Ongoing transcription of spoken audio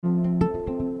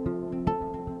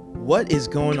What is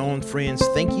going on, friends?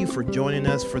 Thank you for joining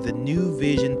us for the New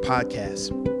Vision podcast.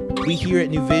 We here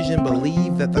at New Vision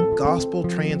believe that the gospel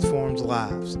transforms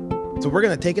lives. So we're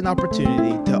going to take an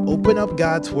opportunity to open up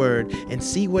God's word and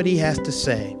see what he has to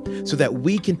say so that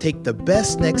we can take the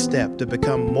best next step to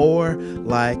become more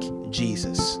like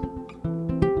Jesus.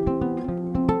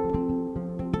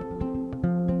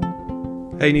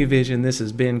 Hey New Vision, this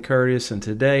is Ben Curtis, and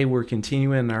today we're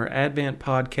continuing our Advent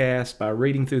podcast by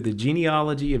reading through the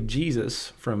genealogy of Jesus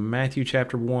from Matthew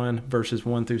chapter 1, verses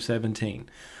 1 through 17.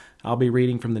 I'll be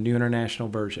reading from the New International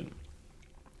Version.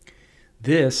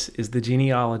 This is the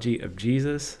genealogy of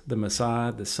Jesus, the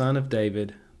Messiah, the son of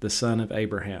David, the son of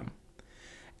Abraham.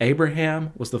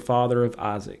 Abraham was the father of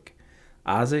Isaac,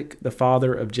 Isaac the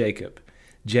father of Jacob,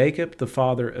 Jacob the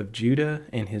father of Judah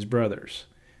and his brothers,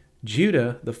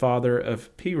 Judah the father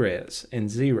of Perez and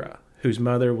Zerah, whose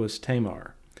mother was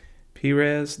Tamar,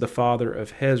 Perez the father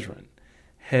of Hezron,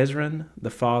 Hezron the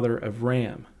father of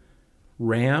Ram,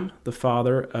 Ram the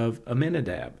father of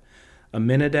Amminadab,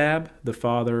 Amminadab the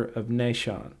father of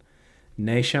Nahshon,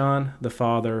 Nahshon the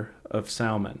father of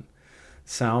Salmon,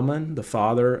 Salmon the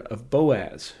father of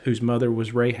Boaz, whose mother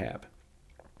was Rahab,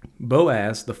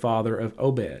 Boaz the father of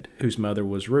Obed, whose mother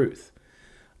was Ruth,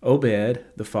 Obed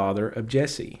the father of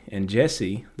Jesse, and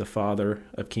Jesse the father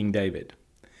of King David.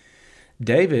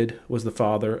 David was the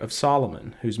father of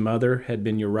Solomon, whose mother had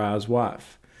been Uriah's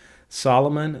wife,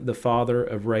 Solomon the father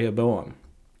of Rehoboam,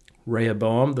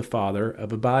 Rehoboam the father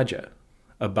of Abijah,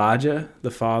 Abijah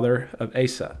the father of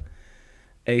Asa,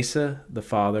 Asa the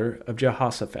father of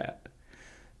Jehoshaphat,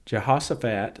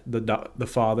 Jehoshaphat the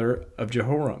father of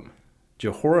Jehoram,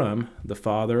 Jehoram the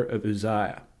father of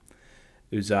Uzziah,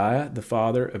 Uzziah the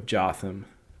father of Jotham,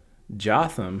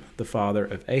 Jotham the father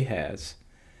of Ahaz,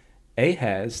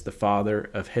 Ahaz the father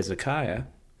of Hezekiah,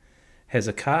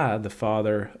 Hezekiah the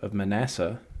father of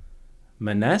Manasseh,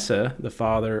 Manasseh the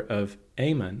father of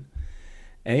Amon,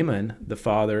 Amon the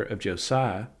father of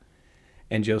Josiah,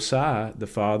 and Josiah the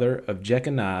father of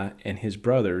Jeconiah and his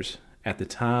brothers at the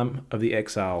time of the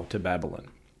exile to Babylon.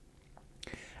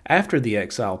 After the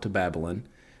exile to Babylon,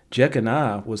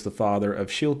 Jeconiah was the father of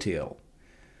Shealtiel,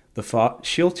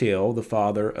 Shealtiel the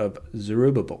father of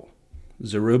Zerubbabel,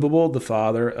 Zerubbabel the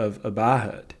father of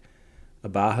Abihud,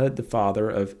 Abihud the father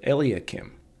of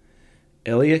Eliakim,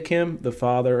 Eliakim the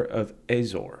father of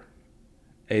Azor,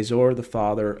 Azor the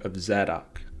father of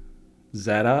Zadok,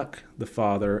 Zadok the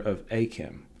father of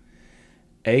Achim,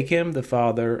 Achim the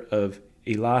father of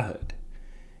Elihud,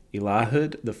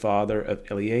 Elihud the father of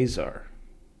Eleazar,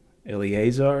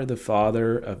 Eleazar the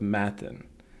father of Matthan,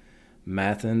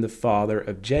 Matthan the father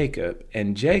of Jacob,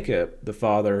 and Jacob the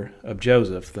father of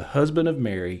Joseph, the husband of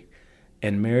Mary,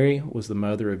 and Mary was the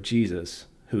mother of Jesus,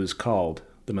 who is called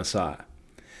the Messiah.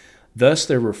 Thus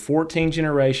there were 14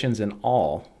 generations in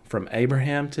all, from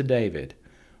Abraham to David,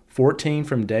 14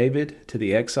 from David to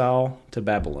the exile to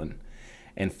Babylon,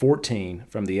 and 14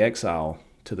 from the exile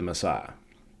to the Messiah.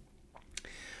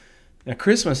 Now,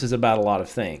 Christmas is about a lot of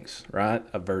things, right?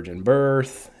 A virgin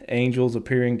birth, angels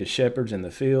appearing to shepherds in the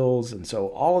fields, and so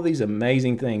all of these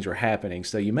amazing things are happening.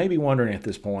 So you may be wondering at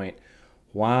this point,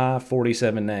 why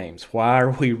 47 names? Why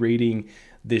are we reading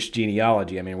this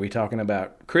genealogy? I mean, are we talking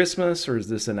about Christmas, or is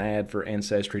this an ad for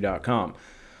Ancestry.com?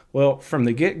 Well, from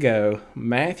the get-go,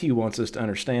 Matthew wants us to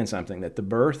understand something, that the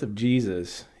birth of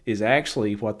Jesus is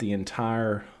actually what the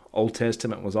entire Old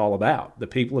Testament was all about. The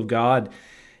people of God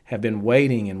have been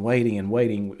waiting and waiting and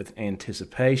waiting with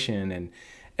anticipation and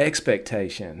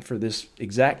expectation for this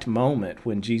exact moment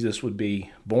when Jesus would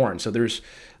be born. So there's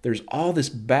all this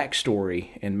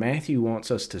backstory, and Matthew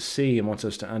wants us to see and wants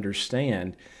us to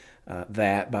understand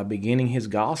that by beginning his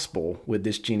gospel with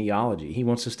this genealogy. He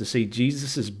wants us to see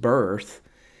Jesus' birth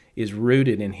is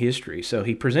rooted in history. So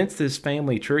he presents this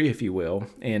family tree, if you will,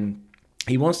 and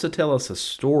he wants to tell us a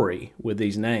story with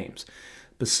these names.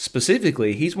 But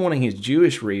specifically, he's wanting his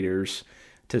Jewish readers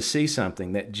to see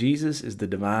something, that Jesus is the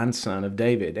divine son of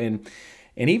David. And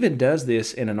even does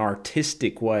this in an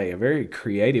artistic way, a very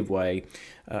creative way,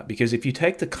 because if you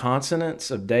take the consonants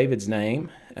of David's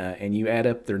name and you add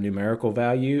up their numerical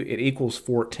value, it equals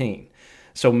 14.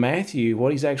 So Matthew,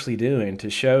 what he's actually doing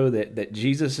to show that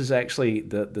Jesus is actually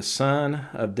the son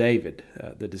of David,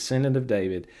 the descendant of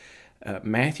David,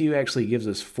 Matthew actually gives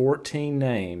us 14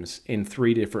 names in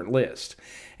 3 different lists.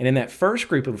 And in that first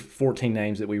group of 14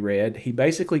 names that we read, he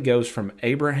basically goes from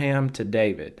Abraham to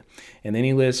David. And then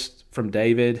he lists from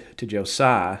David to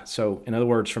Josiah. So in other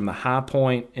words, from the high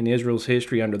point in Israel's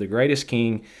history under the greatest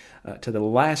king to the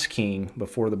last king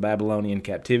before the Babylonian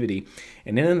captivity.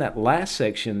 And then in that last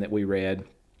section that we read,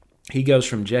 he goes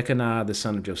from Jeconiah, the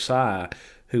son of Josiah,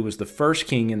 who was the first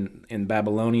king in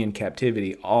Babylonian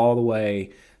captivity, all the way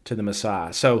to the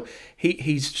Messiah. So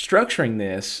he's structuring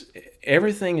this.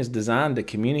 Everything is designed to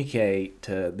communicate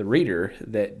to the reader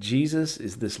that Jesus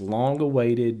is this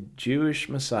long-awaited Jewish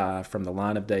Messiah from the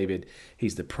line of David.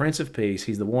 He's the Prince of Peace.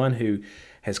 He's the one who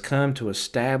has come to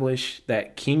establish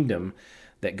that kingdom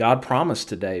that God promised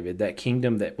to David, that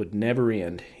kingdom that would never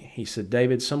end. He said,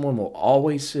 David, someone will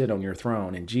always sit on your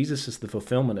throne, and Jesus is the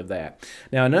fulfillment of that.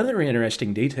 Now, another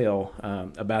interesting detail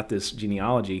about this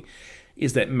genealogy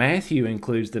is that Matthew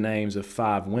includes the names of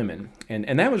 5 women,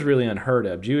 and that was really unheard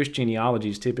of. Jewish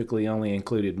genealogies typically only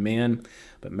included men,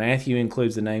 but Matthew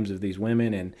includes the names of these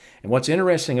women, and what's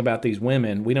interesting about these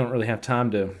women, we don't really have time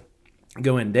to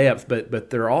go in depth, but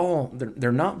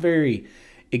they're not very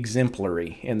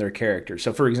exemplary in their characters.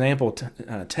 So, for example,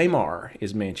 Tamar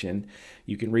is mentioned.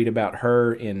 You can read about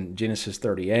her in Genesis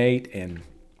 38, and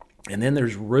then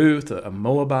there's Ruth, a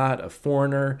Moabite, a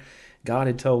foreigner. God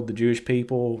had told the Jewish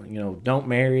people, don't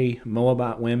marry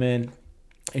Moabite women,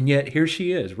 and yet here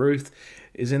she is. Ruth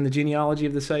is in the genealogy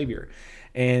of the Savior.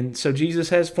 And so Jesus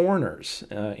has foreigners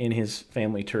in his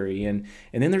family tree, and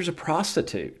then there's a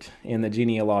prostitute in the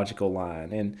genealogical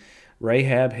line, and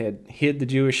Rahab had hid the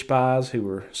Jewish spies who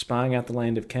were spying out the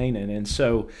land of Canaan. And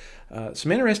so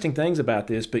some interesting things about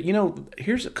this, but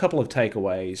here's a couple of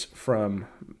takeaways from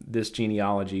this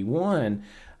genealogy. One,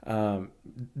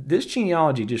 this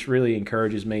genealogy just really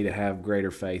encourages me to have greater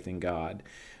faith in God,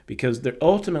 because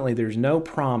ultimately there's no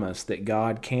promise that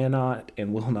God cannot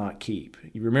and will not keep.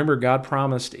 You remember God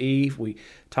promised Eve. We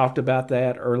talked about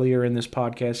that earlier in this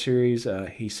podcast series.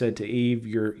 He said to Eve,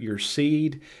 your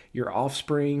seed, your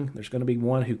offspring, there's going to be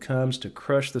one who comes to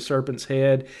crush the serpent's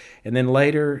head. And then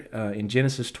later in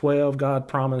Genesis 12, God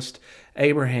promised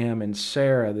Abraham and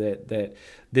Sarah that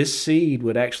this seed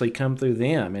would actually come through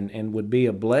them and would be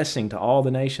a blessing to all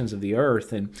the nations of the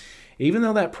earth. And even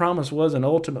though that promise wasn't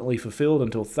ultimately fulfilled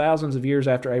until thousands of years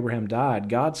after Abraham died,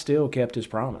 God still kept his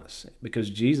promise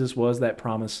because Jesus was that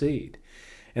promised seed.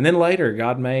 And then later,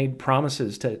 God made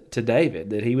promises to David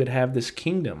that he would have this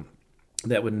kingdom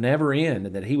that would never end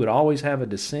and that he would always have a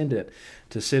descendant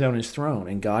to sit on his throne.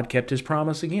 And God kept his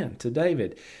promise again to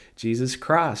David. Jesus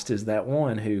Christ is that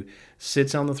one who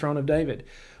sits on the throne of David.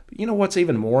 But what's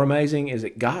even more amazing is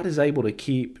that God is able to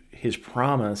keep his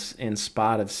promise in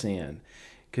spite of sin.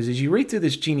 Because as you read through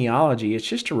this genealogy, it's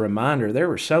just a reminder there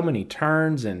were so many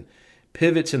turns and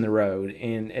pivots in the road,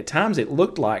 and at times it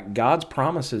looked like God's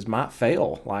promises might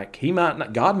fail. Like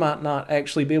God might not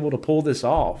actually be able to pull this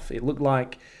off. It looked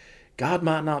like God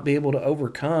might not be able to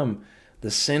overcome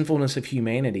the sinfulness of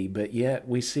humanity, but yet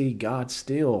we see God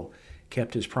still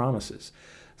kept his promises.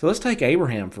 So let's take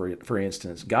Abraham for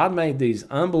instance. God made these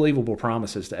unbelievable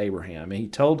promises to Abraham. He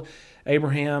told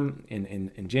Abraham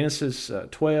in Genesis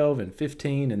 12 and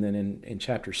 15, and then in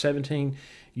chapter 17,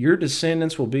 your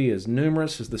descendants will be as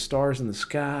numerous as the stars in the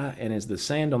sky and as the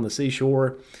sand on the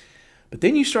seashore. But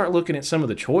then you start looking at some of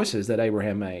the choices that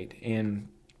Abraham made. And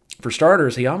for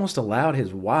starters, he almost allowed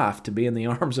his wife to be in the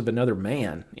arms of another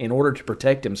man in order to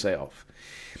protect himself.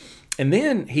 And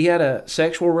then he had a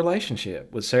sexual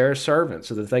relationship with Sarah's servant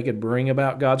so that they could bring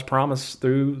about God's promise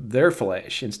through their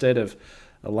flesh instead of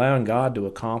allowing God to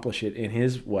accomplish it in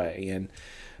his way.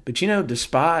 But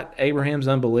despite Abraham's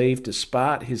unbelief,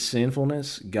 despite his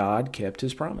sinfulness, God kept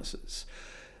his promises.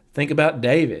 Think about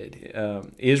David,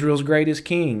 Israel's greatest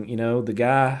king,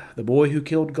 the boy who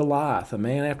killed Goliath, a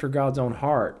man after God's own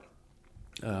heart,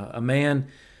 a man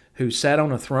who sat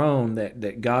on a throne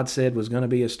that God said was going to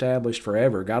be established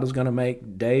forever. God was going to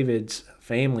make David's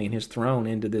family and his throne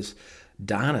into this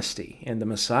dynasty, and the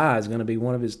Messiah is going to be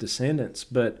one of his descendants.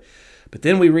 But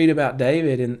then we read about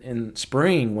David in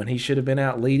spring when he should have been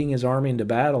out leading his army into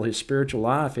battle. His spiritual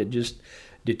life had just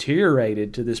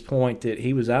deteriorated to this point that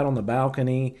he was out on the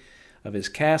balcony of his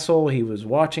castle. He was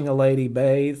watching a lady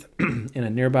bathe in a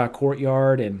nearby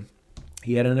courtyard, and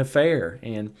he had an affair.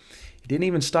 And he didn't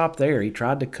even stop there. He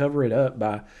tried to cover it up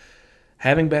by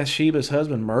having Bathsheba's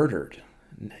husband murdered.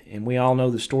 And we all know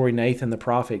the story. Nathan the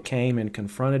prophet came and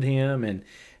confronted him, and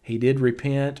he did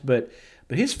repent, but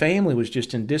his family was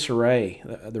just in disarray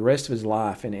the rest of his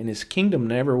life, and his kingdom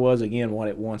never was again what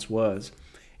it once was.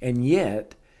 And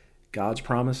yet, God's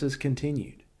promises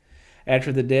continued.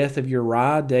 After the death of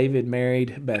Uriah, David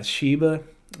married Bathsheba.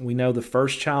 We know the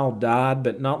first child died,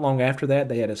 but not long after that,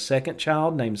 they had a second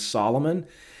child named Solomon.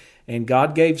 And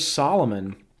God gave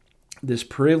Solomon this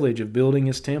privilege of building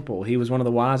his temple. He was one of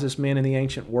the wisest men in the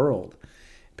ancient world.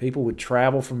 People would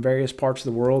travel from various parts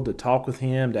of the world to talk with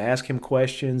him, to ask him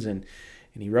questions, and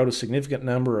he wrote a significant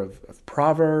number of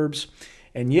proverbs.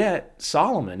 And yet,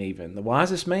 Solomon, even the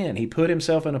wisest man, he put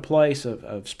himself in a place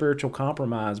of spiritual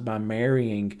compromise by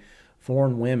marrying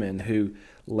foreign women who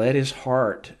led his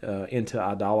heart into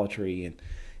idolatry.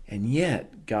 And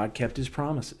yet, God kept his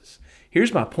promises.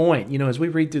 Here's my point. As we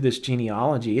read through this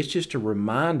genealogy, it's just a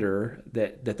reminder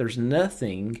that there's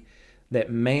nothing that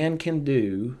man can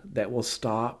do that will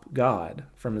stop God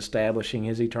from establishing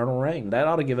his eternal reign. That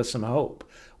ought to give us some hope.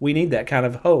 We need that kind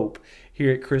of hope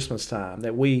here at Christmas time,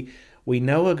 that we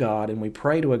know a God and we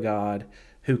pray to a God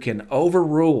who can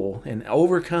overrule and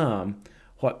overcome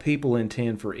what people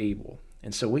intend for evil.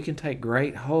 And so we can take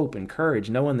great hope and courage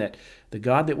knowing that the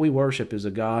God that we worship is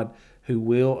a God who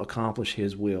will accomplish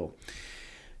his will.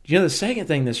 The second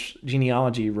thing this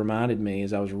genealogy reminded me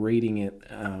as I was reading it,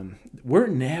 we're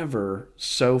never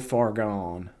so far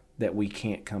gone that we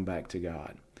can't come back to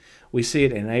God. We see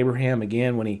it in Abraham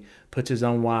again when he puts his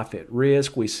own wife at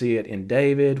risk. We see it in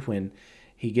David when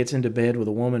he gets into bed with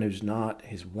a woman who's not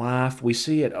his wife. We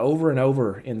see it over and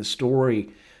over in the story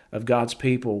of God's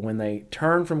people. When they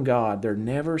turn from God, they're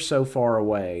never so far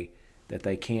away that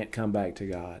they can't come back to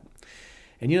God.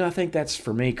 And I think that's,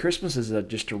 for me, Christmas is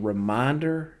just a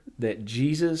reminder that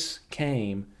Jesus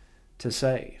came to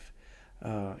save.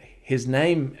 His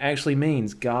name actually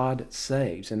means God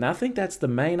saves. And I think that's the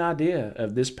main idea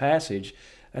of this passage.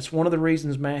 That's one of the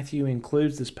reasons Matthew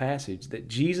includes this passage, that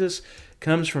Jesus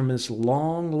comes from this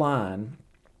long line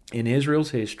in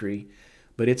Israel's history,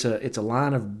 but it's a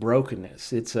line of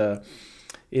brokenness. It's a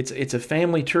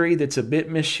family tree that's a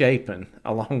bit misshapen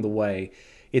along the way.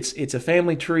 It's a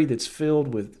family tree that's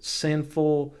filled with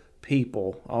sinful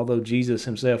people, although Jesus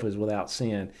himself is without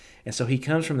sin. And so he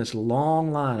comes from this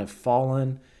long line of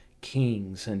fallen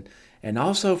kings and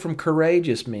also from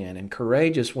courageous men and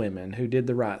courageous women who did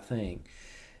the right thing.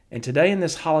 And today in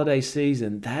this holiday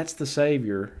season, that's the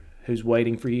Savior who's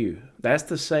waiting for you. That's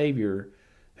the Savior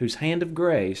whose hand of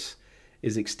grace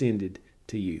is extended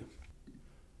to you.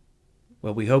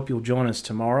 Well, we hope you'll join us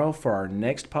tomorrow for our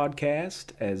next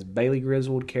podcast as Bailey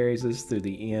Griswold carries us through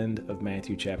the end of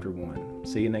Matthew chapter 1.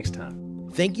 See you next time.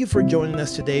 Thank you for joining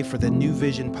us today for the New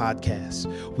Vision podcast.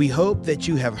 We hope that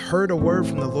you have heard a word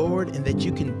from the Lord and that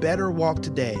you can better walk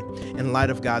today in light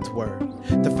of God's word.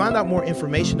 To find out more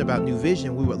information about New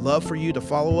Vision, we would love for you to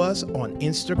follow us on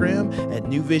Instagram at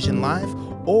New Vision Life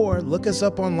or look us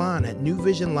up online at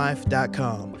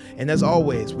newvisionlife.com. And as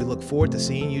always, we look forward to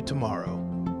seeing you tomorrow.